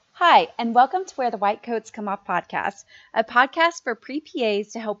Hi, and welcome to Where the White Coats Come Off podcast, a podcast for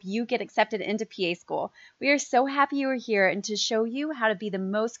pre-PAs to help you get accepted into PA school. We are so happy you are here and to show you how to be the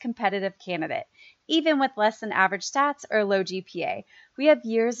most competitive candidate, even with less than average stats or low GPA. We have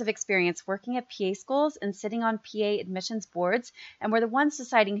years of experience working at PA schools and sitting on PA admissions boards, and we're the ones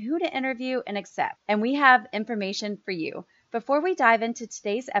deciding who to interview and accept. And we have information for you. Before we dive into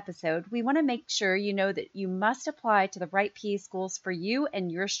today's episode, we want to make sure you know that you must apply to the right PA schools for you and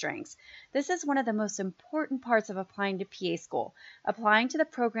your strengths. This is one of the most important parts of applying to PA school, applying to the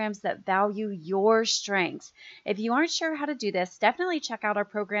programs that value your strengths. If you aren't sure how to do this, definitely check out our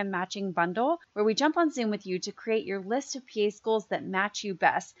program matching bundle, where we jump on Zoom with you to create your list of PA schools that match you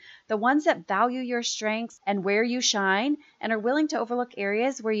best, the ones that value your strengths and where you shine, and are willing to overlook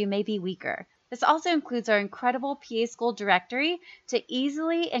areas where you may be weaker. This also includes our incredible PA school directory to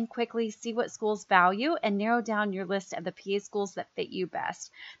easily and quickly see what schools value and narrow down your list of the PA schools that fit you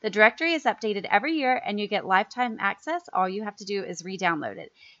best. The directory is updated every year and you get lifetime access. All you have to do is re-download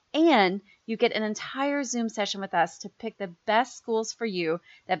it. And you get an entire Zoom session with us to pick the best schools for you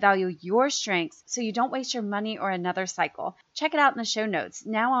that value your strengths so you don't waste your money or another cycle. Check it out in the show notes.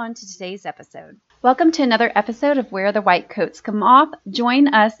 Now on to today's episode. Welcome to another episode of Where the White Coats Come Off. Join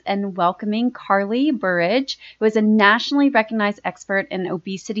us in welcoming Carly Burridge, who is a nationally recognized expert in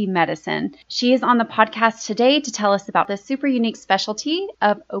obesity medicine. She is on the podcast today to tell us about the super unique specialty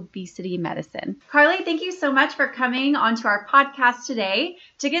of obesity medicine. Carly, thank you so much for coming onto our podcast today.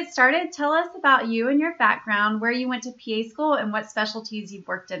 To get started, tell us about you and your background, where you went to PA school, and what specialties you've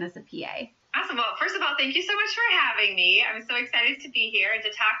worked in as a PA. Awesome. Well, first of all, thank you so much for having me. I'm so excited to be here and to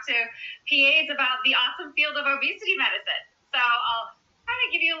talk to PAs about the awesome field of obesity medicine. So I'll kind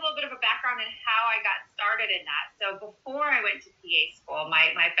of give you a little bit of a background in how I got started in that. So before I went to PA school,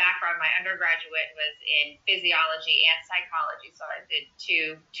 my background, my undergraduate was in physiology and psychology. So I did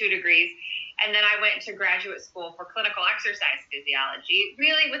two degrees. And then I went to graduate school for clinical exercise physiology,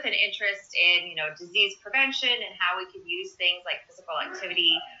 really with an interest in, disease prevention and how we could use things like physical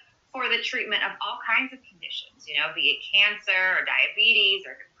activity for the treatment of all kinds of conditions, be it cancer or diabetes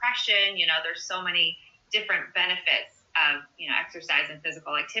or depression. There's so many different benefits of, exercise and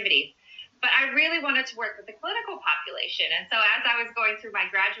physical activity. But I really wanted to work with the clinical population. And so as I was going through my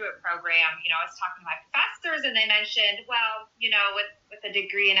graduate program, I was talking to my professors and they mentioned, well, with a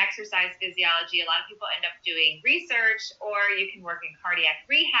degree in exercise physiology, a lot of people end up doing research, or you can work in cardiac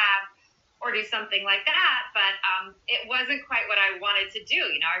rehab or do something like that. But it wasn't quite what I wanted to do.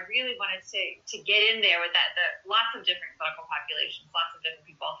 I really wanted to get in there with the lots of different clinical populations, lots of different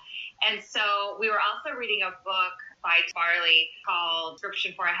people. And so we were also reading a book by Farley called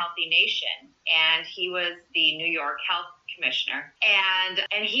Prescription for a Healthy Nation. And he was the New York Health Commissioner.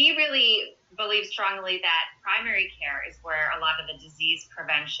 And he really believes strongly that primary care is where a lot of the disease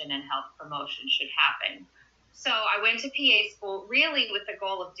prevention and health promotion should happen. So I went to PA school really with the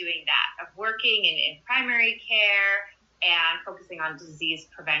goal of doing that, of working in primary care and focusing on disease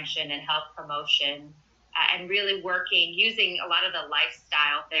prevention and health promotion, and really working, using a lot of the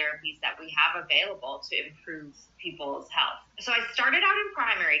lifestyle therapies that we have available to improve people's health. So I started out in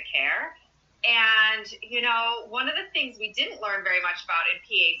primary care. And, one of the things we didn't learn very much about in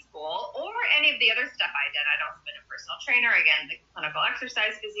PA school or any of the other stuff I did, I'd also been a personal trainer, again, the clinical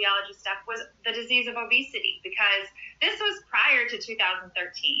exercise physiology stuff, was the disease of obesity, because this was prior to 2013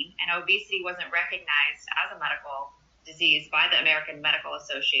 and obesity wasn't recognized as a medical disease by the American Medical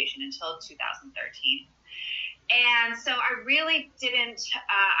Association until 2013. And so I really didn't,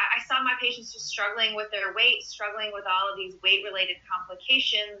 I saw my patients just struggling with their weight, struggling with all of these weight-related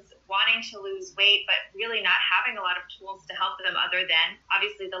complications, wanting to lose weight, but really not having a lot of tools to help them other than,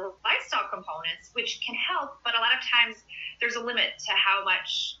 obviously, the lifestyle components, which can help, but a lot of times there's a limit to how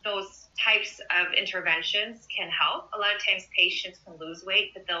much those types of interventions can help. A lot of times patients can lose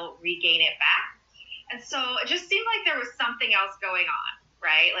weight, but they'll regain it back. And so it just seemed like there was something else going on.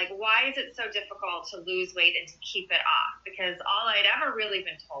 Right? Like, why is it so difficult to lose weight and to keep it off? Because all I'd ever really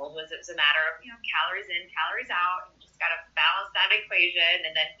been told was it's a matter of, calories in, calories out. You just got to balance that equation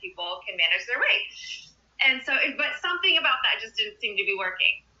and then people can manage their weight. And so, but something about that just didn't seem to be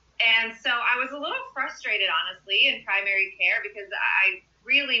working. And so I was a little frustrated, honestly, in primary care because I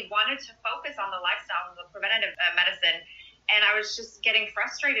really wanted to focus on the lifestyle and the preventative medicine. And I was just getting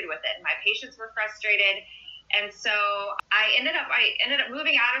frustrated with it. My patients were frustrated. And so I ended up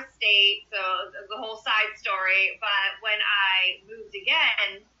moving out of state, so the whole side story. But when I moved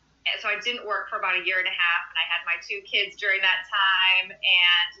again, so I didn't work for about a year and a half, and I had my 2 kids during that time.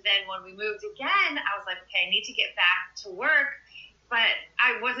 And then when we moved again, I was like, okay, I need to get back to work. but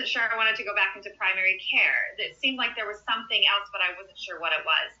I wasn't sure I wanted to go back into primary care. It seemed like there was something else, but I wasn't sure what it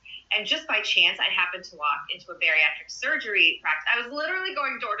was. And just by chance, I happened to walk into a bariatric surgery practice. I was literally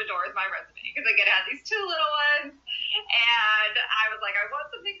going door to door with my resume because I had these two little ones. And I was like, I want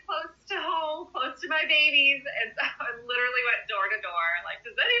something close to home, close to my babies. And so I literally went door to door, like,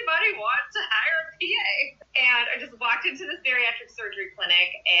 does anybody want to hire a PA? And I just walked into this bariatric surgery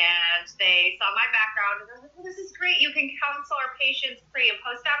clinic, and they saw my background, and they're like, well, this is great. You can counsel our patients pre- and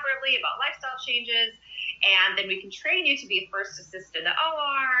post-operatively about lifestyle changes, and then we can train you to be a first assist in the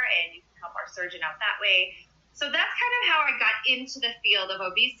OR, and you can help our surgeon out that way. So that's kind of how I got into the field of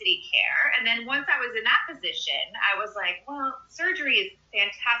obesity care. And then once I was in that position, I was like, well, surgery is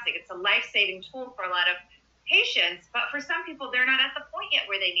fantastic. It's a life-saving tool for a lot of patients, but for some people, they're not at the point yet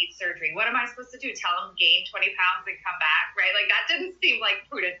where they need surgery. What am I supposed to do? Tell them gain 20 pounds and come back, right? Like, that didn't seem like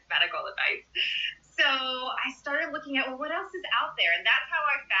prudent medical advice. So I started looking at, well, what else is out there? And that's how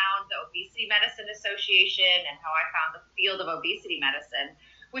I found the Obesity Medicine Association and how I found the field of obesity medicine,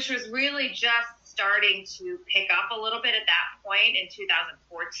 which was really just starting to pick up a little bit at that point. In 2014,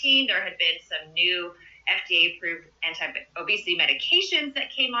 there had been some new FDA-approved anti-obesity medications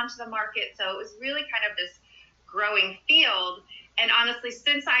that came onto the market. So it was really kind of this growing field. And honestly,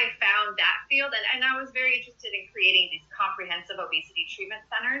 since I found that field, and I was very interested in creating these comprehensive obesity treatment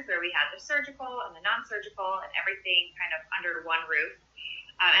centers where we had the surgical and the non-surgical and everything kind of under one roof.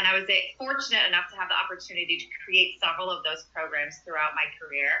 And I was fortunate enough to have the opportunity to create several of those programs throughout my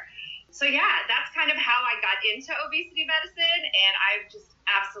career. So yeah, that's kind of how I got into obesity medicine, and I've just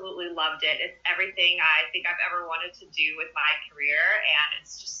absolutely loved it. It's everything I think I've ever wanted to do with my career, and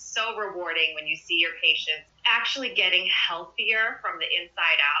it's just so rewarding when you see your patients actually getting healthier from the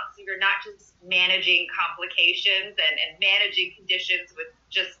inside out. So you're not just managing complications and managing conditions with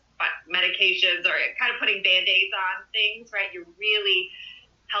just medications or kind of putting Band-Aids on things, right? You're really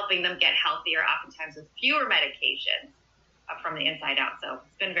helping them get healthier, oftentimes with fewer medications from the inside out. So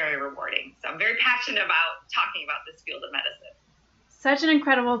it's been very rewarding. So I'm very passionate about talking about this field of medicine. Such an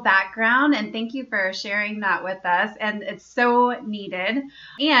incredible background, and thank you for sharing that with us. And it's so needed.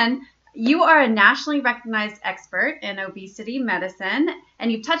 And you are a nationally recognized expert in obesity medicine, and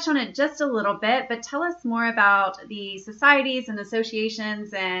you've touched on it just a little bit, but tell us more about the societies and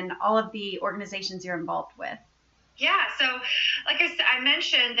associations and all of the organizations you're involved with. Yeah, so like I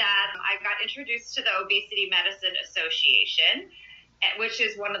mentioned that I got introduced to the Obesity Medicine Association, which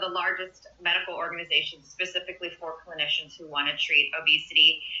is one of the largest medical organizations specifically for clinicians who want to treat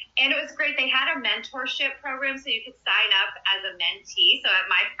obesity. And it was great. They had a mentorship program, so you could sign up as a mentee. So at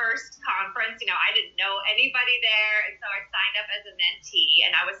my first conference, I didn't know anybody there, and so I signed up as a mentee.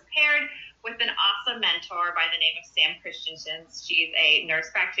 And I was paired with an awesome mentor by the name of Sam Christensen. She's a nurse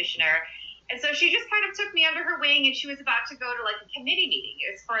practitioner. And so she just kind of took me under her wing, and she was about to go to like a committee meeting.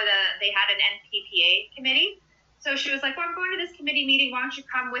 It was they had an NPPA committee. So she was like, well, I'm going to this committee meeting. Why don't you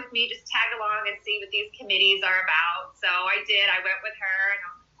come with me? Just tag along and see what these committees are about. So I did. I went with her, and I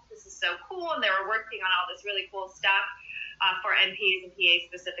was like, this is so cool. And they were working on all this really cool stuff for NPs and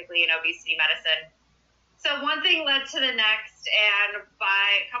PAs specifically in obesity medicine. So one thing led to the next, and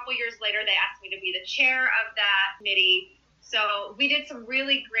by a couple years later, they asked me to be the chair of that committee. So we did some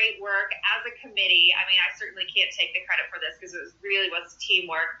really great work as a committee. I mean, I certainly can't take the credit for this because it really was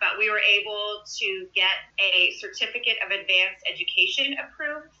teamwork, but we were able to get a certificate of advanced education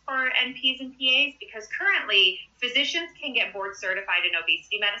approved for NPs and PAs, because currently physicians can get board certified in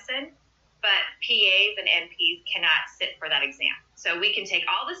obesity medicine, but PAs and NPs cannot sit for that exam. So we can take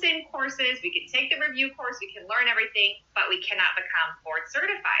all the same courses, we can take the review course, we can learn everything, but we cannot become board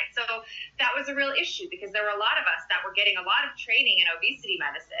certified. So that was a real issue because there were a lot of us that were getting a lot of training in obesity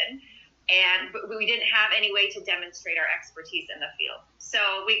medicine, and we didn't have any way to demonstrate our expertise in the field.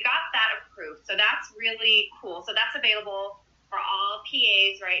 So we got that approved. So that's really cool. So that's available for all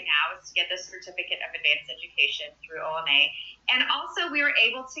PAs right now, is to get the certificate of advanced education through OMA. And also we were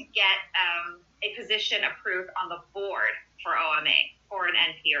able to get a position approved on the board for OMA for an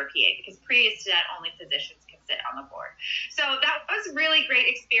NP or PA, because previous to that, only physicians can sit on the board. So that was a really great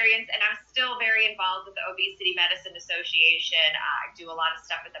experience, and I'm still very involved with the Obesity Medicine Association. I do a lot of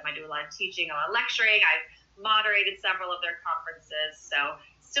stuff with them. I do a lot of teaching, a lot of lecturing. I've moderated several of their conferences, so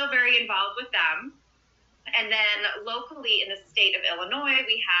still very involved with them. And then locally in the state of Illinois,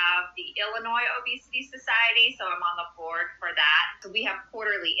 we have the Illinois Obesity Society, so I'm on the board for that. So we have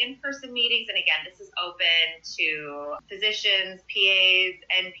quarterly in-person meetings, and again, this is open to physicians, PAs,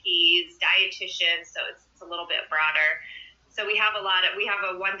 NPs, dietitians, so it's a little bit broader. So we have a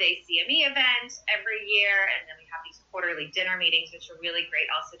one-day CME event every year, and then we have these quarterly dinner meetings, which are really great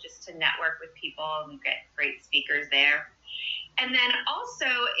also just to network with people, and we get great speakers there. And then also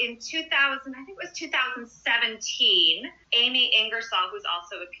in 2000, I think it was 2017, Amy Ingersoll, who's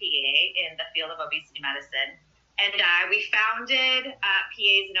also a PA in the field of obesity medicine, and we founded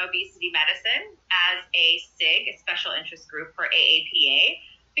PAs in Obesity Medicine as a SIG, a special interest group for AAPA,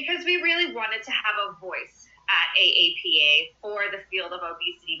 because we really wanted to have a voice at AAPA for the field of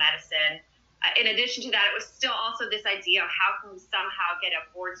obesity medicine. In addition to that, it was still also this idea of how can we somehow get a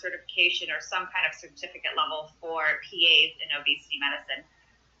board certification or some kind of certificate level for PAs in obesity medicine.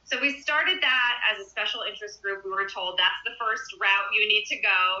 So we started that as a special interest group. We were told that's the first route you need to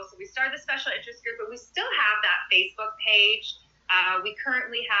go. So we started the special interest group, but we still have that Facebook page. We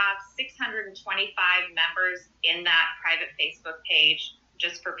currently have 625 members in that private Facebook page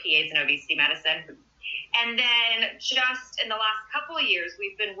just for PAs in obesity medicine. And then just in the last couple of years,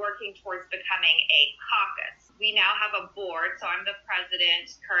 we've been working towards becoming a caucus. We now have a board, so I'm the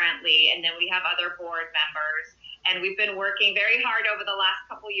president currently, and then we have other board members. And we've been working very hard over the last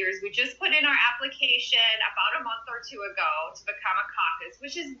couple of years. We just put in our application about a month or two ago to become a caucus,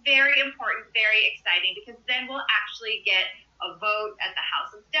 which is very important, very exciting, because then we'll actually get a vote at the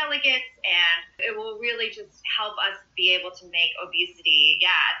House of Delegates, and it will really just help us be able to make obesity,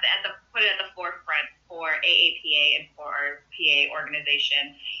 put it at the forefront for AAPA and for our PA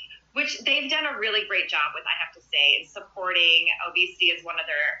organization, which they've done a really great job with, I have to say, in supporting obesity as one of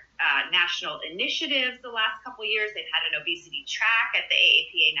their national initiatives the last couple of years. They've had an obesity track at the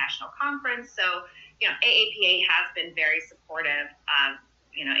AAPA National Conference. So, AAPA has been very supportive of,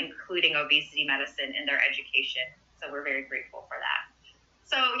 including obesity medicine in their education. So we're very grateful for that.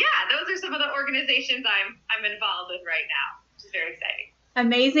 So yeah, those are some of the organizations I'm involved with right now, which is very exciting.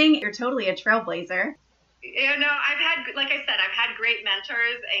 Amazing. You're totally a trailblazer. I've had great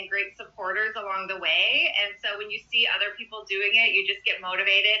mentors and great supporters along the way. And so when you see other people doing it, you just get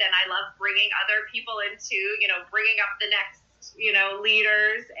motivated. And I love bringing other people into, bringing up the next,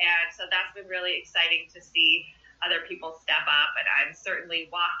 leaders. And so that's been really exciting to see other people step up. And I'm certainly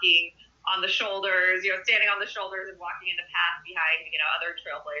walking on the shoulders, standing on the shoulders and walking in the path behind, other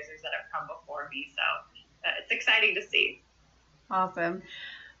trailblazers that have come before me. So it's exciting to see. Awesome.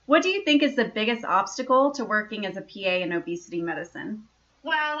 What do you think is the biggest obstacle to working as a PA in obesity medicine?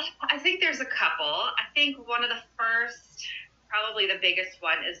 Well, I think there's a couple. I think one of the first, probably the biggest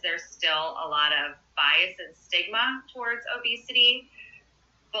one, is there's still a lot of bias and stigma towards obesity,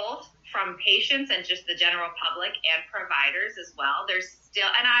 both from patients and just the general public and providers as well. There's still,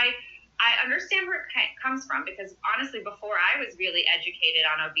 and I understand where it comes from, because honestly, before I was really educated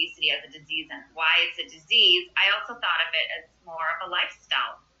on obesity as a disease and why it's a disease, I also thought of it as more of a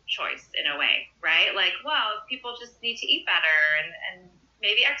lifestyle choice in a way, right? Like, well, people just need to eat better and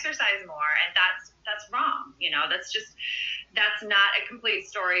maybe exercise more, and that's wrong. That's not a complete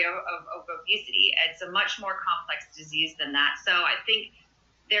story of obesity. It's a much more complex disease than that. So I think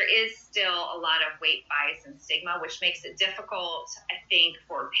there is still a lot of weight bias and stigma, which makes it difficult, I think,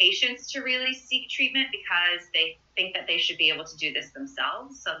 for patients to really seek treatment because they think that they should be able to do this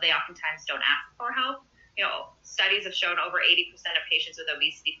themselves. So they oftentimes don't ask for help. Studies have shown over 80% of patients with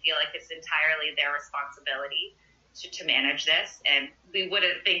obesity feel like it's entirely their responsibility to manage this. And we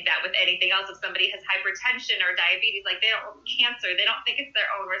wouldn't think that with anything else. If somebody has hypertension or diabetes, like cancer, they don't think it's their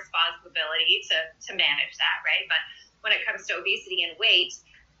own responsibility to manage that, right? But when it comes to obesity and weight,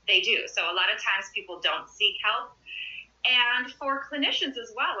 they do. So a lot of times people don't seek help. And for clinicians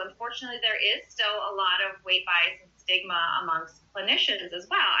as well, unfortunately, there is still a lot of weight bias and stigma amongst clinicians as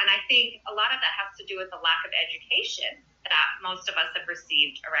well. And I think a lot of that has to do with the lack of education that most of us have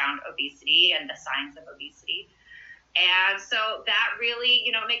received around obesity and the signs of obesity. And so that really,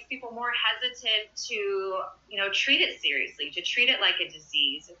 makes people more hesitant to, treat it seriously, to treat it like a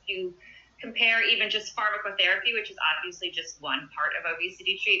disease. If you compare even just pharmacotherapy, which is obviously just one part of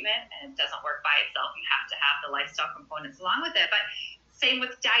obesity treatment, and it doesn't work by itself. You have to have the lifestyle components along with it. But same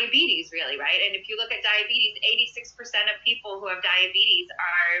with diabetes, really, right? And if you look at diabetes, 86% of people who have diabetes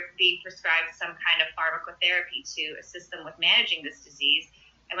are being prescribed some kind of pharmacotherapy to assist them with managing this disease.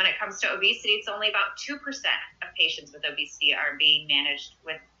 And when it comes to obesity, it's only about 2% of patients with obesity are being managed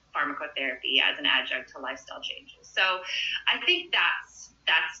with pharmacotherapy as an adjunct to lifestyle changes. So I think that's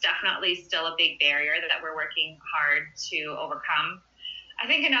definitely still a big barrier that we're working hard to overcome. I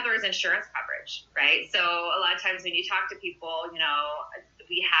think another is insurance coverage, right? So a lot of times when you talk to people,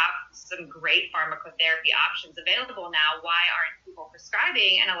 we have some great pharmacotherapy options available now. Why aren't people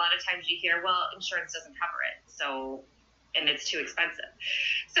prescribing? And a lot of times you hear, well, insurance doesn't cover it. And it's too expensive.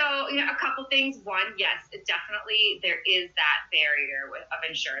 So, a couple things. One, yes, there is that barrier of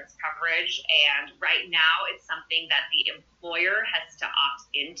insurance coverage. And right now it's something that the employer has to opt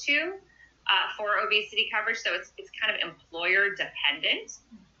into. for obesity coverage. So it's kind of employer dependent.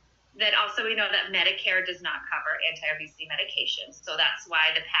 Then also we know that Medicare does not cover anti-obesity medications. So that's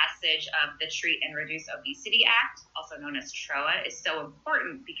why the passage of the Treat and Reduce Obesity Act, also known as TROA, is so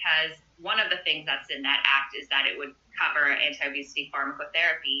important, because one of the things that's in that act is that it would cover anti-obesity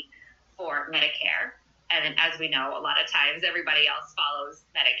pharmacotherapy for Medicare. And then, as we know, a lot of times everybody else follows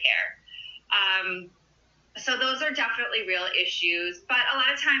Medicare. So those are definitely real issues, but a lot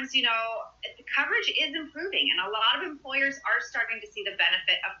of times, the coverage is improving, and a lot of employers are starting to see the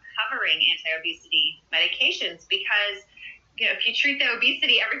benefit of covering anti-obesity medications, because, if you treat the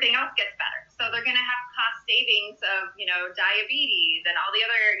obesity, everything else gets better. So they're going to have cost savings of, diabetes and all the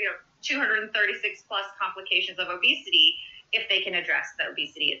other, 236 plus complications of obesity if they can address the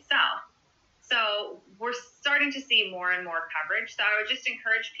obesity itself. So we're starting to see more and more coverage. So I would just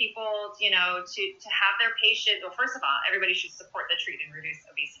encourage people, to have their patient. Well, first of all, everybody should support the Treat and Reduce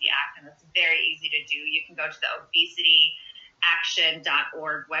Obesity Act, and it's very easy to do. You can go to the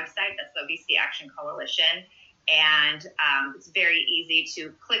obesityaction.org website. That's the Obesity Action Coalition. And it's very easy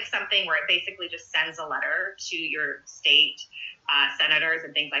to click something where it basically just sends a letter to your state senators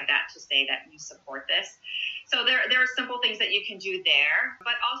and things like that to say that you support this. So there are simple things that you can do there,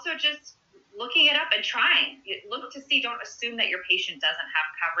 but also just looking it up and trying. Look to see, don't assume that your patient doesn't have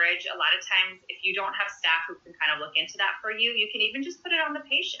coverage. A lot of times, if you don't have staff who can kind of look into that for you, you can even just put it on the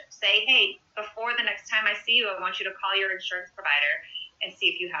patient. Say, hey, before the next time I see you, I want you to call your insurance provider and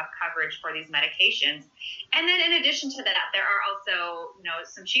see if you have coverage for these medications. And then in addition to that, there are also,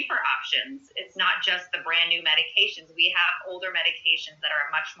 some cheaper options. It's not just the brand new medications. We have older medications that are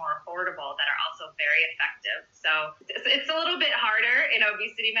much more affordable that are also very effective. So it's a little bit harder in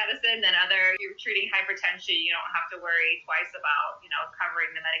obesity medicine than you're treating hypertension. You don't have to worry twice about,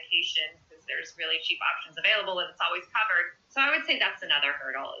 covering the medication, because there's really cheap options available and it's always covered. So I would say that's another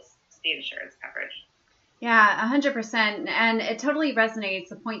hurdle, is the insurance coverage. Yeah, 100%. And it totally resonates,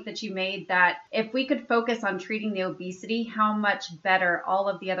 the point that you made, that if we could focus on treating the obesity, how much better all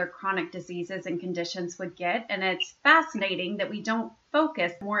of the other chronic diseases and conditions would get. And it's fascinating that we don't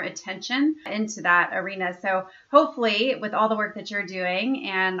focus more attention into that arena. So hopefully with all the work that you're doing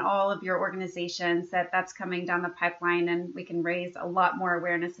and all of your organizations, that's coming down the pipeline, and we can raise a lot more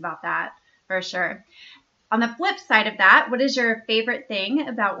awareness about that for sure. On the flip side of that, what is your favorite thing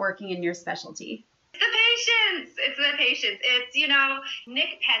about working in your specialty? It's the patients. It's,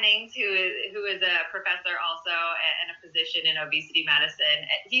 Nick Pennings, who is a professor also and a physician in obesity medicine.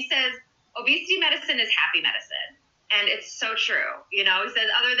 He says obesity medicine is happy medicine. And it's so true. He says,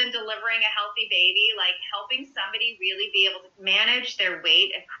 other than delivering a healthy baby, like helping somebody really be able to manage their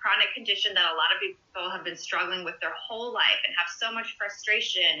weight, a chronic condition that a lot of people have been struggling with their whole life and have so much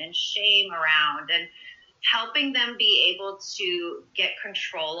frustration and shame around, and helping them be able to get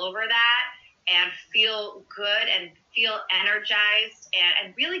control over that and feel good and feel energized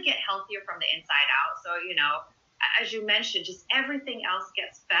and really get healthier from the inside out. So, as you mentioned, just everything else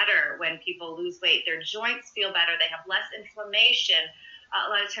gets better when people lose weight. Their joints feel better. They have less inflammation. A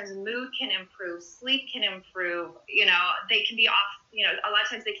lot of times mood can improve, sleep can improve. They can be off, a lot of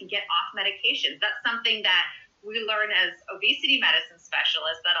times they can get off medications. That's something that we learn as obesity medicine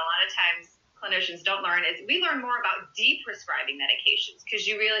specialists, that a lot of times clinicians don't learn, is we learn more about de-prescribing medications, because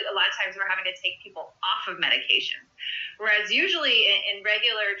a lot of times we're having to take people off of medications. Whereas usually in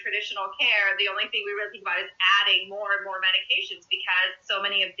regular traditional care, the only thing we really think about is adding more and more medications, because so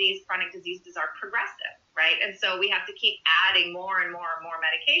many of these chronic diseases are progressive, right? And so we have to keep adding more and more and more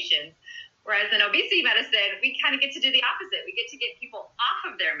medications. Whereas in obesity medicine, we kind of get to do the opposite. We get to get people off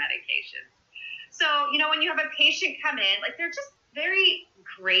of their medications. So, when you have a patient come in, like, they're just very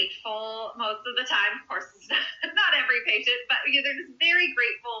grateful most of the time. Of course, it's not every patient, but they're just very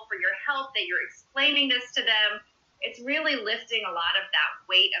grateful for your help, that you're explaining this to them. It's really lifting a lot of that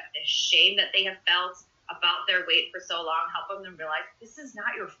weight of the shame that they have felt about their weight for so long, helping them realize this is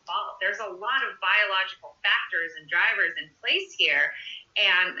not your fault. There's a lot of biological factors and drivers in place here.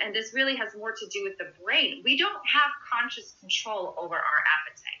 And this really has more to do with the brain. We don't have conscious control over our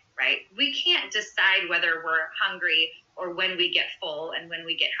appetite, right? We can't decide whether we're hungry or when we get full and when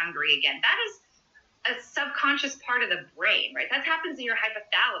we get hungry again. That is a subconscious part of the brain, right? That happens in your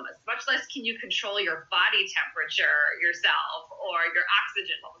hypothalamus. Much less can you control your body temperature yourself or your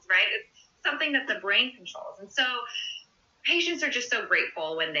oxygen levels, right? It's something that the brain controls. And so patients are just so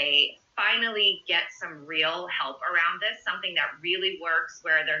grateful when they finally get some real help around this, something that really works,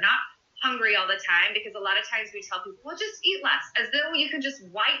 where they're not hungry all the time, because a lot of times we tell people, well, just eat less, as though you can just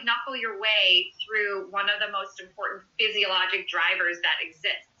white knuckle your way through one of the most important physiologic drivers that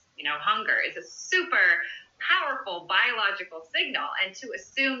exists. Hunger is a super powerful biological signal, and to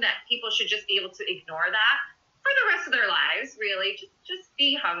assume that people should just be able to ignore that for the rest of their lives, really, just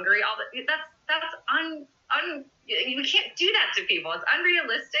be hungry. We can't do that to people. It's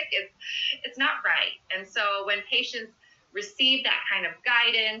unrealistic. It's not right. And so when patients receive that kind of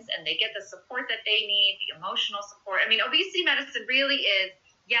guidance and they get the support that they need, the emotional support. I mean, obesity medicine really is,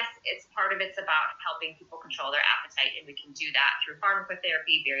 yes, it's about helping people control their appetite, and we can do that through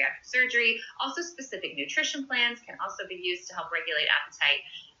pharmacotherapy, bariatric surgery. Also, specific nutrition plans can also be used to help regulate appetite.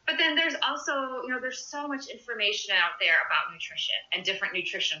 But then there's also, there's so much information out there about nutrition and different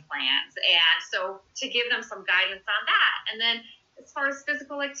nutrition plans. And so to give them some guidance on that. And then as far as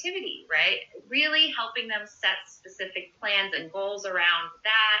physical activity, right, really helping them set specific plans and goals around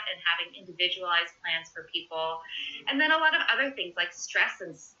that and having individualized plans for people. And then a lot of other things like stress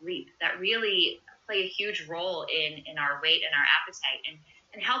and sleep that really play a huge role in our weight and our appetite,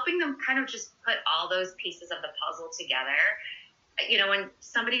 and helping them kind of just put all those pieces of the puzzle together. When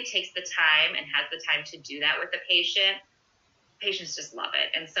somebody takes the time and has the time to do that with the patient, patients just love it.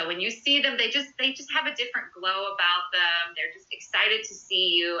 And so when you see them, they just have a different glow about them. They're just excited to see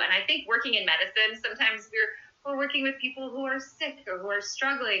you. And I think working in medicine, sometimes we're working with people who are sick or who are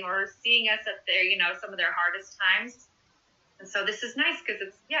struggling or seeing us at their, some of their hardest times. And so this is nice because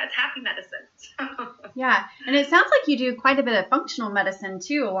it's happy medicine. Yeah. And it sounds like you do quite a bit of functional medicine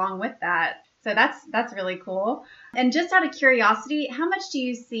too, along with that. So that's really cool. And just out of curiosity, how much do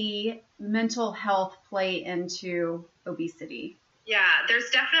you see mental health play into obesity? Yeah,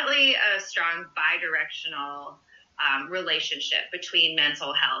 there's definitely a strong bidirectional relationship between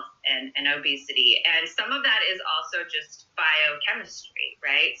mental health and obesity. And some of that is also just biochemistry,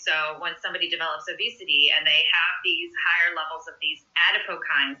 right? So when somebody develops obesity and they have these higher levels of these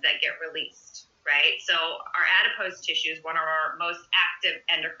adipokines that get released, right? So our adipose tissue is one of our most active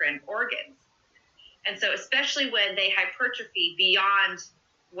endocrine organs. And so especially when they hypertrophy beyond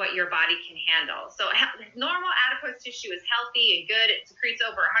what your body can handle. So normal adipose tissue is healthy and good. It secretes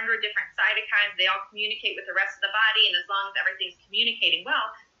over 100 different cytokines. They all communicate with the rest of the body. And as long as everything's communicating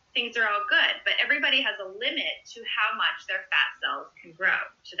well, things are all good. But everybody has a limit to how much their fat cells can grow,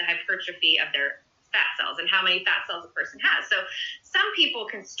 to the hypertrophy of their fat cells and how many fat cells a person has. So some people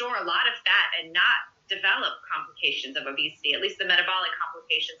can store a lot of fat and not develop complications of obesity, at least the metabolic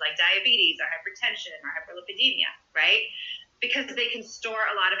complications like diabetes or hypertension or hyperlipidemia, right? Because they can store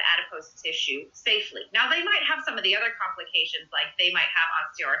a lot of adipose tissue safely. Now, they might have some of the other complications, like they might have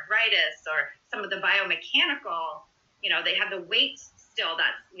osteoarthritis or some of the biomechanical, they have the weight still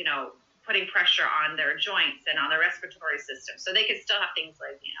that's, putting pressure on their joints and on their respiratory system. So they could still have things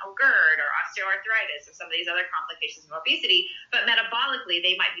like, GERD or osteoarthritis or some of these other complications of obesity, but metabolically,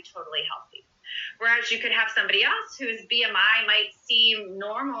 they might be totally healthy. Whereas you could have somebody else whose BMI might seem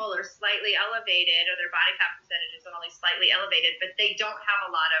normal or slightly elevated, or their body fat percentage is only slightly elevated, but they don't have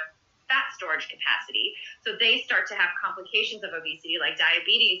a lot of fat storage capacity. So they start to have complications of obesity like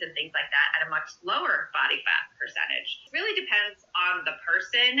diabetes and things like that at a much lower body fat percentage. It really depends on the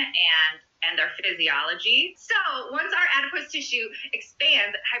person and their physiology. So once our adipose tissue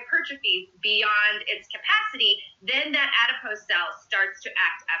expands, hypertrophies beyond its capacity, then that adipose cell starts to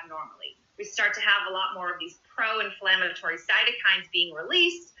act abnormally. We start to have a lot more of these pro-inflammatory cytokines being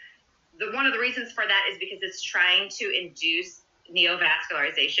released. One of the reasons for that is because it's trying to induce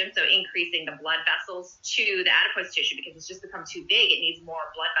neovascularization, so increasing the blood vessels to the adipose tissue because it's just become too big. It needs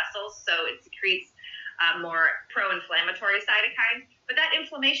more blood vessels, so it secretes more pro-inflammatory cytokines. But that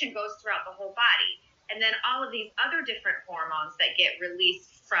inflammation goes throughout the whole body. And then all of these other different hormones that get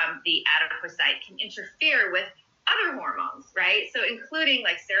released from the adipocyte can interfere with other hormones, right? So including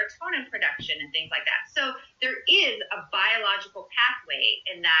like serotonin production and things like that. So there is a biological pathway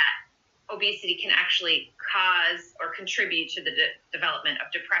in that obesity can actually cause or contribute to the development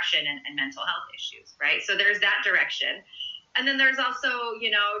of depression and mental health issues, right? So there's that direction. And then there's also,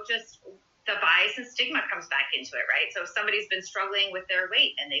 just the bias and stigma comes back into it, right? So if somebody's been struggling with their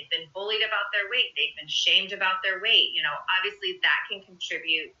weight and they've been bullied about their weight, they've been shamed about their weight, obviously that can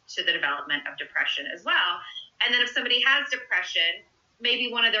contribute to the development of depression as well. And then if somebody has depression,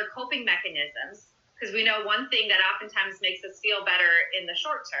 maybe one of their coping mechanisms, because we know one thing that oftentimes makes us feel better in the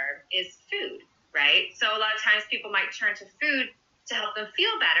short term is food, right? So a lot of times people might turn to food to help them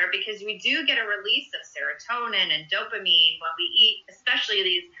feel better because we do get a release of serotonin and dopamine when we eat, especially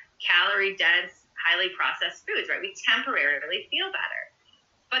these calorie-dense, highly processed foods, right? We temporarily feel better.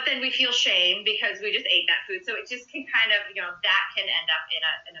 But then we feel shame because we just ate that food. So it just can kind of, that can end up in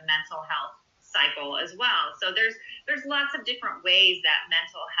a mental health cycle as well. So there's lots of different ways that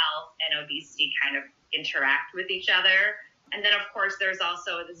mental health and obesity kind of interact with each other. And then, of course, there's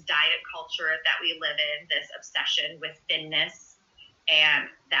also this diet culture that we live in, this obsession with thinness, and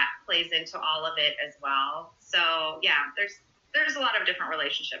that plays into all of it as well. So, yeah, there's a lot of different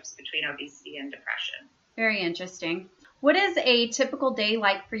relationships between obesity and depression. Very interesting. What is a typical day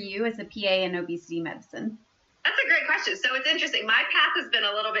like for you as a PA in obesity medicine? That's a great question. So it's interesting. My path has been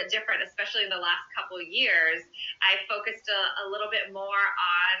a little bit different, especially in the last couple of years. I focused a little bit more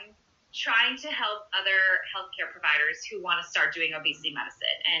on trying to help other healthcare providers who want to start doing obesity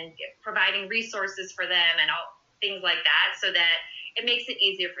medicine and providing resources for them and all things like that, so that it makes it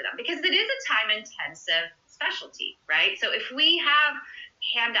easier for them, because it is a time-intensive specialty, right? So if we have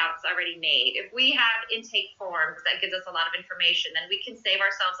handouts already made, if we have intake forms that gives us a lot of information, then we can save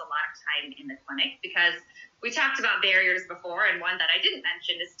ourselves a lot of time in the clinic, because we talked about barriers before, and one that I didn't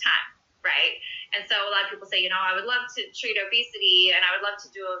mention is time, right? And so a lot of people say, I would love to treat obesity and I would love to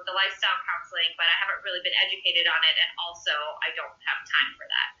do the lifestyle counseling, but I haven't really been educated on it, and also I don't have time for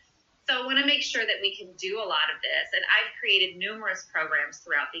that. So I want to make sure that we can do a lot of this, and I've created numerous programs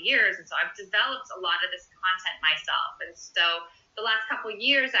throughout the years, and so I've developed a lot of this content myself. And so the last couple of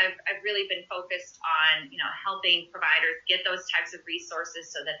years, I've really been focused on, helping providers get those types of resources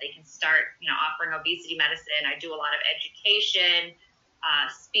so that they can start, offering obesity medicine. I do a lot of education,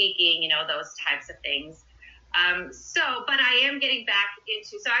 speaking, those types of things. But I am getting back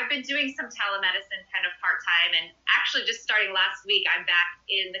into, so I've been doing some telemedicine kind of part-time, and actually just starting last week, I'm back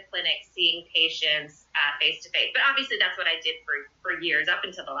in the clinic seeing patients face-to-face. But obviously that's what I did for years, up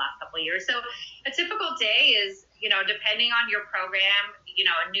until the last couple of years. So a typical day is, depending on your program,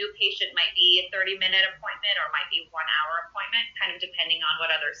 a new patient might be a 30-minute appointment or might be a 1-hour appointment, kind of depending on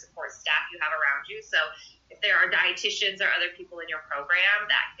what other support staff you have around you. So if there are dietitians or other people in your program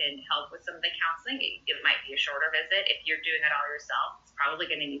that can help with some of the counseling, it might be a shorter visit. If you're doing it all yourself, it's probably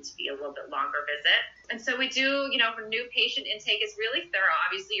going to need to be a little bit longer visit. And so we do, for new patient intake is really thorough.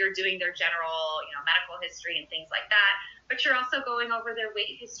 Obviously, you're doing their general, medical history and things like that, but you're also going over their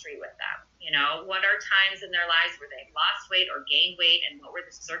weight history with them. What are times in their lives where they lost weight or gained weight, and what were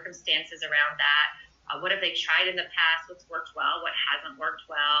the circumstances around that? What have they tried in the past? What's worked well? What hasn't worked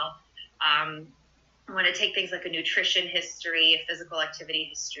well? I want to take things like a nutrition history, a physical activity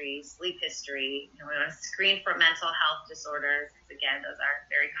history, sleep history. We want to screen for mental health disorders, because again, those are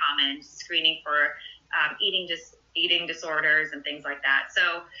very common. Screening for eating disorders and things like that.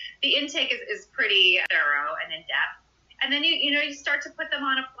 So the intake is pretty thorough and in depth. And then you start to put them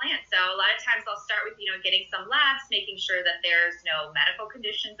on a plan. So a lot of times I'll start with getting some labs, making sure that there's no medical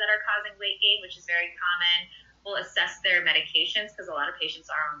conditions that are causing weight gain, which is very common. We'll assess their medications, because a lot of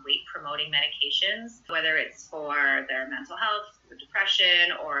patients are on weight-promoting medications, whether it's for their mental health, for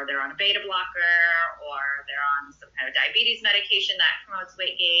depression, or they're on a beta blocker, or they're on some kind of diabetes medication that promotes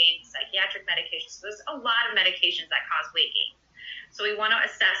weight gain, psychiatric medications. So there's a lot of medications that cause weight gain. So we want to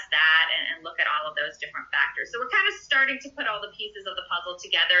assess that and look at all of those different factors. So we're kind of starting to put all the pieces of the puzzle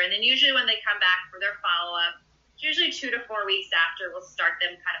together. And then usually when they come back for their follow-up, it's usually 2 to 4 weeks after, we'll start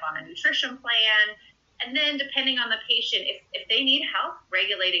them kind of on a nutrition plan. And then depending on the patient, if they need help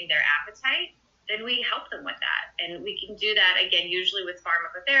regulating their appetite, then we help them with that. And we can do that, again, usually with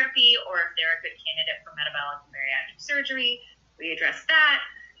pharmacotherapy, or if they're a good candidate for metabolic and bariatric surgery, we address that.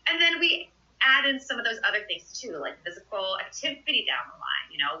 And then we add in some of those other things too, like physical activity down the line.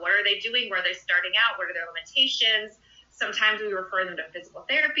 What are they doing? Where are they starting out? What are their limitations? Sometimes we refer them to physical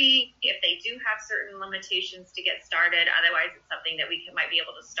therapy if they do have certain limitations to get started. Otherwise, it's something that we might be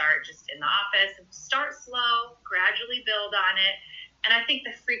able to start just in the office and start slow, gradually build on it. And I think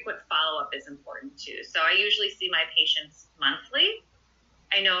the frequent follow-up is important too. So I usually see my patients monthly.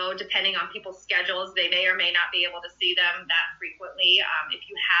 I know depending on people's schedules, they may or may not be able to see them that frequently. If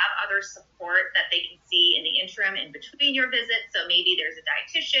you have other support that they can see in the interim in between your visits, so maybe there's a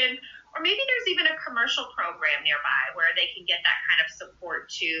dietitian, or maybe there's even a commercial program nearby where they can get that kind of support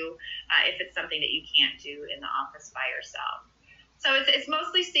too, if it's something that you can't do in the office by yourself. So it's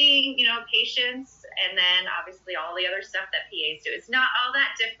mostly seeing, patients, and then obviously all the other stuff that PAs do. It's not all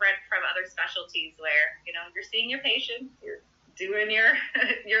that different from other specialties where, you're seeing your patients, you're doing your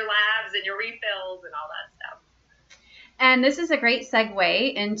labs and your refills and all that stuff. And this is a great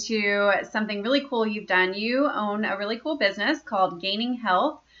segue into something really cool you've done. You own a really cool business called Gaining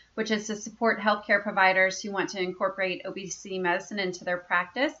Health, which is to support healthcare providers who want to incorporate obesity medicine into their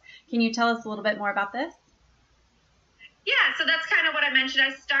practice. Can you tell us a little bit more about this? Yeah, so that's kind of what I mentioned.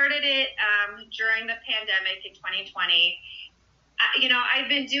 I started it during the pandemic in 2020. I've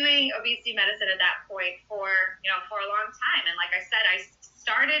been doing obesity medicine at that point for a long time. And like I said, I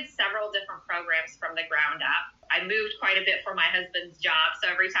started several different programs from the ground up. I moved quite a bit for my husband's job. So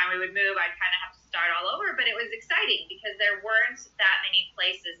every time we would move, I'd kind of have to start all over, but it was exciting because there weren't that many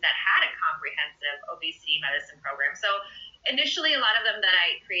places that had a comprehensive obesity medicine program. So initially, a lot of them that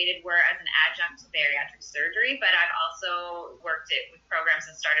I created were as an adjunct to bariatric surgery, but I've also worked it with programs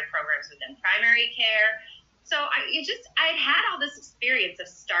and started programs within primary care. So I'd had all this experience of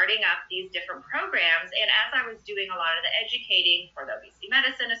starting up these different programs. And as I was doing a lot of the educating for the Obesity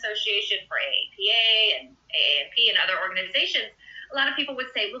Medicine Association, for AAPA and AANP and other organizations, a lot of people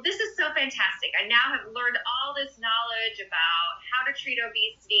would say, well, this is so fantastic. I now have learned all this knowledge about how to treat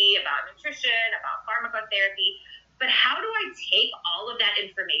obesity, about nutrition, about pharmacotherapy. But how do I take all of that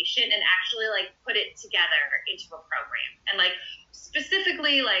information and actually like put it together into a program? And like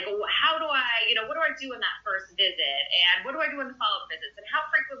specifically, like how do I, what do I do in that first visit? And what do I do in the follow-up visits? And how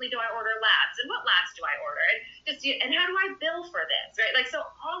frequently do I order labs? And what labs do I order? And how do I bill for this, right? Like, so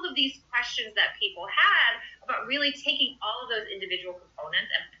all of these questions that people had about really taking all of those individual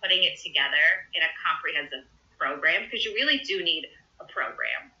components and putting it together in a comprehensive program, because you really do need a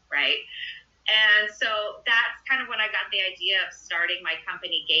program, right? And so that's kind of when I got the idea of starting my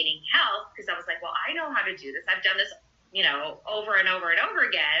company, Gaining Health, because I was like, well, I know how to do this. I've done this, over and over and over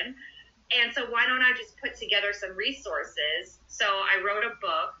again. And so why don't I just put together some resources? So I wrote a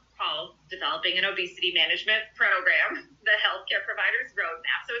book called Developing an Obesity Management Program, the Healthcare Provider's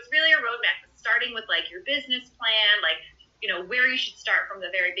Roadmap. So it's really a roadmap starting with like your business plan, like, where you should start from the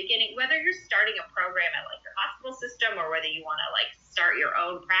very beginning, whether you're starting a program at like your hospital system or whether you want to like start your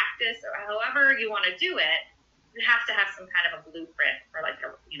own practice or however you want to do it, you have to have some kind of a blueprint or like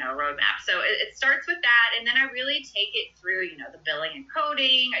a, roadmap. So it starts with that. And then I really take it through, the billing and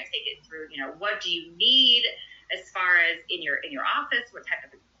coding. I take it through, what do you need as far as in your office, what type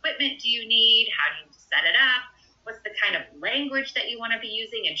of equipment do you need? How do you set it up? What's the kind of language that you want to be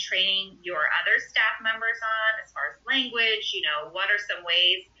using and training your other staff members on as far as language? What are some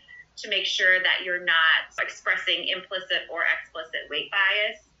ways to make sure that you're not expressing implicit or explicit weight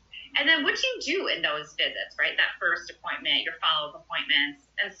bias? And then what do you do in those visits, right? That first appointment, your follow-up appointments.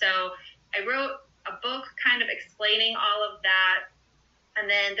 And so I wrote a book kind of explaining all of that. And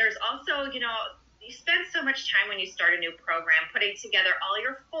then there's also, you spend so much time when you start a new program putting together all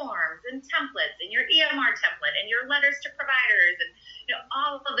your forms and templates and your EMR template and your letters to providers and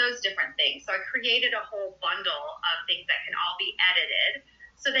all of those different things. So I created a whole bundle of things that can all be edited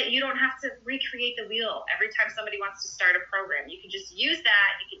so that you don't have to recreate the wheel every time somebody wants to start a program. You can just use that,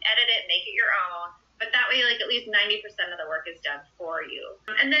 you can edit it, make it your own. But that way, like, at least 90% of the work is done for you.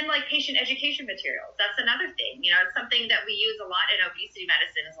 And then, like, patient education materials. That's another thing. It's something that we use a lot in obesity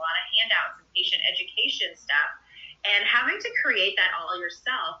medicine is a lot of handouts and patient education stuff. And having to create that all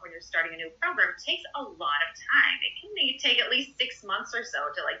yourself when you're starting a new program takes a lot of time. It can take at least 6 months or so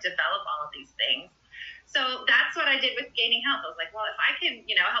to, like, develop all of these things. So that's what I did with Gaining Health. I was like, well, if I can,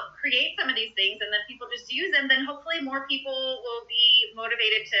 help create some of these things and then people just use them, then hopefully more people will be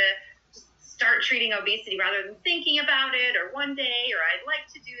motivated to start treating obesity rather than thinking about it or one day or I'd like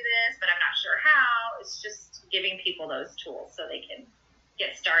to do this, but I'm not sure how. It's just giving people those tools so they can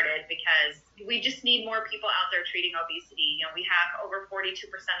get started because we just need more people out there treating obesity. We have over 42%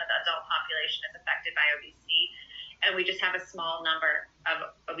 of the adult population is affected by obesity, and we just have a small number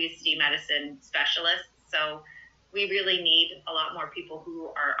of obesity medicine specialists. So we really need a lot more people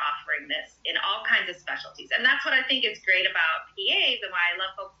who are offering this in all kinds of specialties. And that's what I think is great about PAs and why I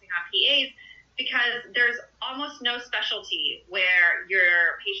love focusing on PAs, because there's almost no specialty where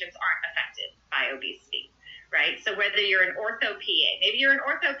your patients aren't affected by obesity, right? So whether you're an ortho PA, maybe you're an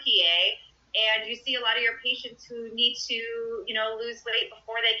ortho PA and you see a lot of your patients who need to, lose weight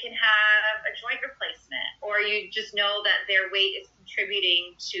before they can have a joint replacement, or you just know that their weight is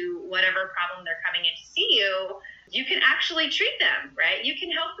contributing to whatever problem they're coming in to see you, you can actually treat them, right? You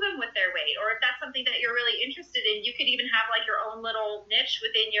can help them with their weight. Or if that's something that you're really interested in, you could even have like your own little niche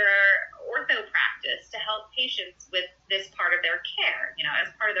within your ortho practice to help patients with this part of their care,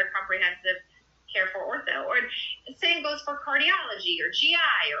 as part of their comprehensive care for ortho. Or the same goes for cardiology or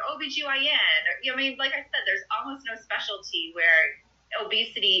GI or OBGYN. Like I said, there's almost no specialty where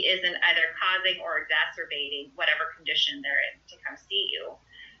obesity isn't either causing or exacerbating whatever condition they're in to come see you.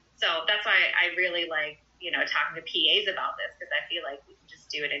 So that's why I really like, talking to PAs about this, because I feel like we can just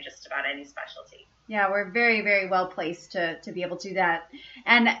do it in just about any specialty. Yeah, we're very, very well placed to be able to do that.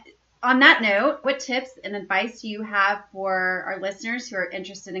 And on that note, what tips and advice do you have for our listeners who are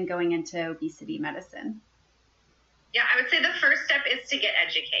interested in going into obesity medicine? Yeah, I would say the first step is to get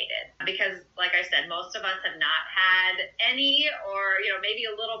educated because, like I said, most of us have not had any or, maybe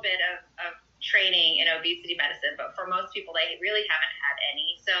a little bit of training in obesity medicine, but for most people, they really haven't had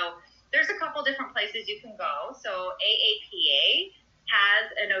any. So there's a couple different places you can go. So AAPA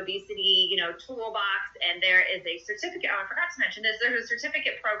has an obesity, toolbox, and there is a certificate. Oh, I forgot to mention this. There's a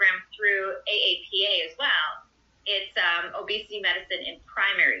certificate program through AAPA as well. It's obesity medicine in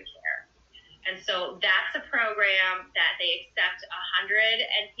primary care. And so that's a program that they accept 100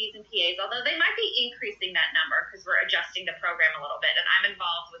 NPs and PAs, although they might be increasing that number because we're adjusting the program a little bit. And I'm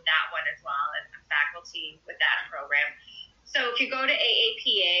involved with that one as well, and I'm faculty with that program. So if you go to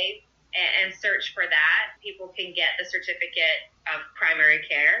AAPA and search for that, people can get the certificate of primary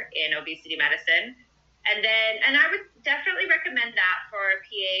care in obesity medicine. And I would definitely recommend that for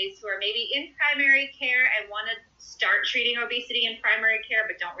PAs who are maybe in primary care and want to start treating obesity in primary care,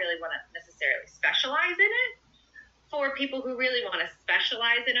 but don't really want to necessarily specialize in it. For people who really want to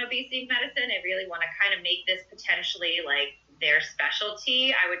specialize in obesity medicine and really want to kind of make this potentially like their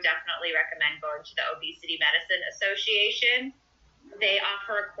specialty, I would definitely recommend going to the Obesity Medicine Association. They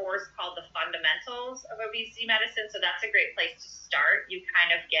offer a course called the Fundamentals of Obesity Medicine, so that's a great place to start. You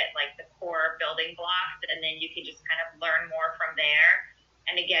kind of get like the core building blocks, and then you can just kind of learn more from there.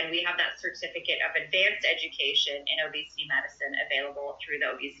 And again, we have that certificate of advanced education in obesity medicine available through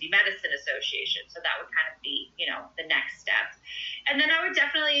the Obesity Medicine Association. So that would kind of be, the next step. And then I would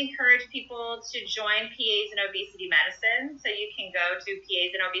definitely encourage people to join PAs in Obesity Medicine. So you can go to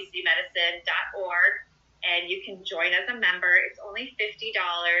pasinobesitymedicine.org. and you can join as a member. It's only $50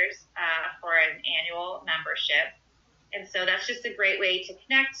 for an annual membership. And so that's just a great way to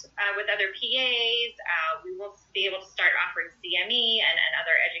connect with other PAs. We will be able to start offering CME and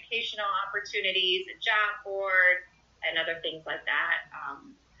other educational opportunities, a job board, and other things like that.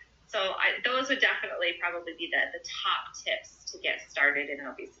 Those would definitely probably be the top tips to get started in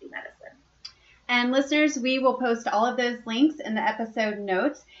obesity medicine. And listeners, we will post all of those links in the episode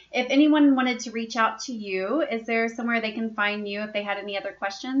notes. If anyone wanted to reach out to you, is there somewhere they can find you if they had any other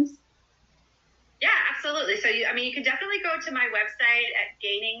questions? Yeah, absolutely. So, you can definitely go to my website at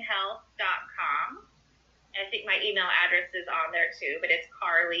gaininghealth.com. I think my email address is on there too, but it's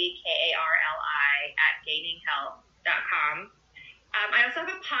Carly, Karli, at gaininghealth.com. I also have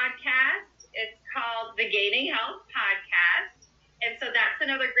a podcast. It's called the Gaining Health Podcast. And so that's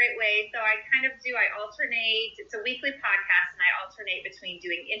another great way. So I alternate, it's a weekly podcast, and I alternate between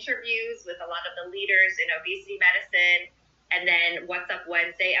doing interviews with a lot of the leaders in obesity medicine, and then What's Up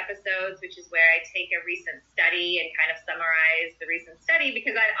Wednesday episodes, which is where I take a recent study and kind of summarize the recent study,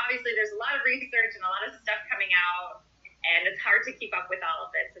 because obviously there's a lot of research and a lot of stuff coming out, and it's hard to keep up with all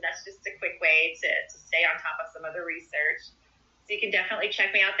of it. So that's just a quick way to stay on top of some of the research. So you can definitely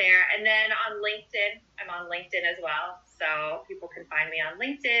check me out there. And then on LinkedIn, I'm on LinkedIn as well. So people can find me on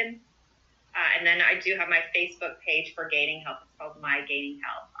LinkedIn. And then I do have my Facebook page for Gaining Health. It's called My Gaining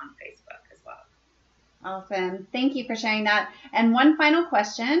Health on Facebook as well. Awesome. Thank you for sharing that. And one final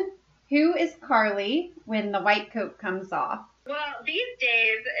question. Who is Carly when the white coat comes off? Well, these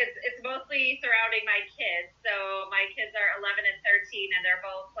days, it's mostly surrounding my kids. So my kids are 11 and 13, and they're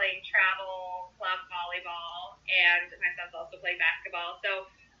both playing travel club volleyball, and my son's also playing basketball. So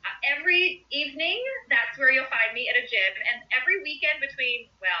every evening, that's where you'll find me at a gym. And every weekend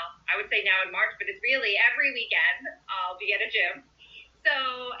I would say now in March, but it's really every weekend I'll be at a gym. So,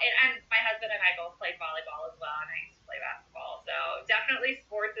 and my husband and I both played volleyball as well, and I used to play basketball. So definitely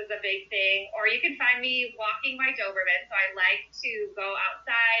sports is a big thing. Or you can find me walking my Doberman. So I like to go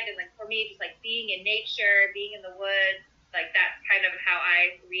outside, and for me, just being in nature, being in the woods, that's kind of how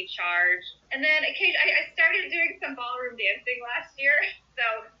I recharge. And then occasionally, I started doing some ballroom dancing last year. So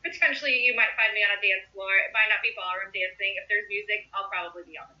potentially you might find me on a dance floor. It might not be ballroom dancing. If there's music, I'll probably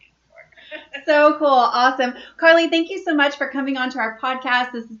be on the dance floor. So cool. Awesome. Carly, thank you so much for coming on to our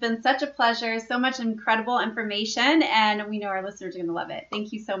podcast. This has been such a pleasure. So much incredible information, and we know our listeners are going to love it.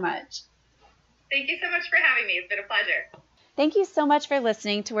 Thank you so much. Thank you so much for having me. It's been a pleasure. Thank you so much for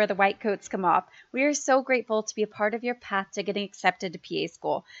listening to Where the White Coats Come Off. We are so grateful to be a part of your path to getting accepted to PA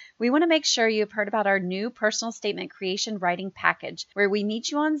school. We want to make sure you've heard about our new personal statement creation writing package, where we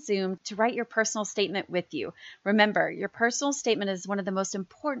meet you on Zoom to write your personal statement with you. Remember, your personal statement is one of the most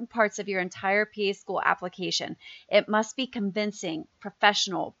important parts of your entire PA school application. It must be convincing,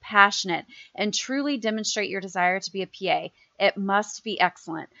 professional, passionate, and truly demonstrate your desire to be a PA. It must be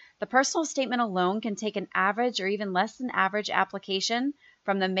excellent. The personal statement alone can take an average or even less than average application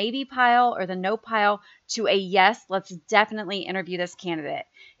from the maybe pile or the no pile to a yes, let's definitely interview this candidate.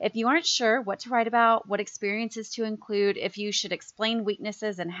 If you aren't sure what to write about, what experiences to include, if you should explain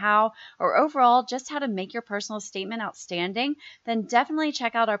weaknesses and how, or overall just how to make your personal statement outstanding, then definitely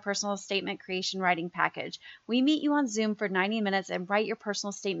check out our personal statement creation writing package. We meet you on Zoom for 90 minutes and write your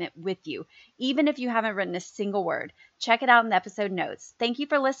personal statement with you, even if you haven't written a single word. Check it out in the episode notes. Thank you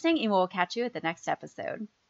for listening, and we'll catch you at the next episode.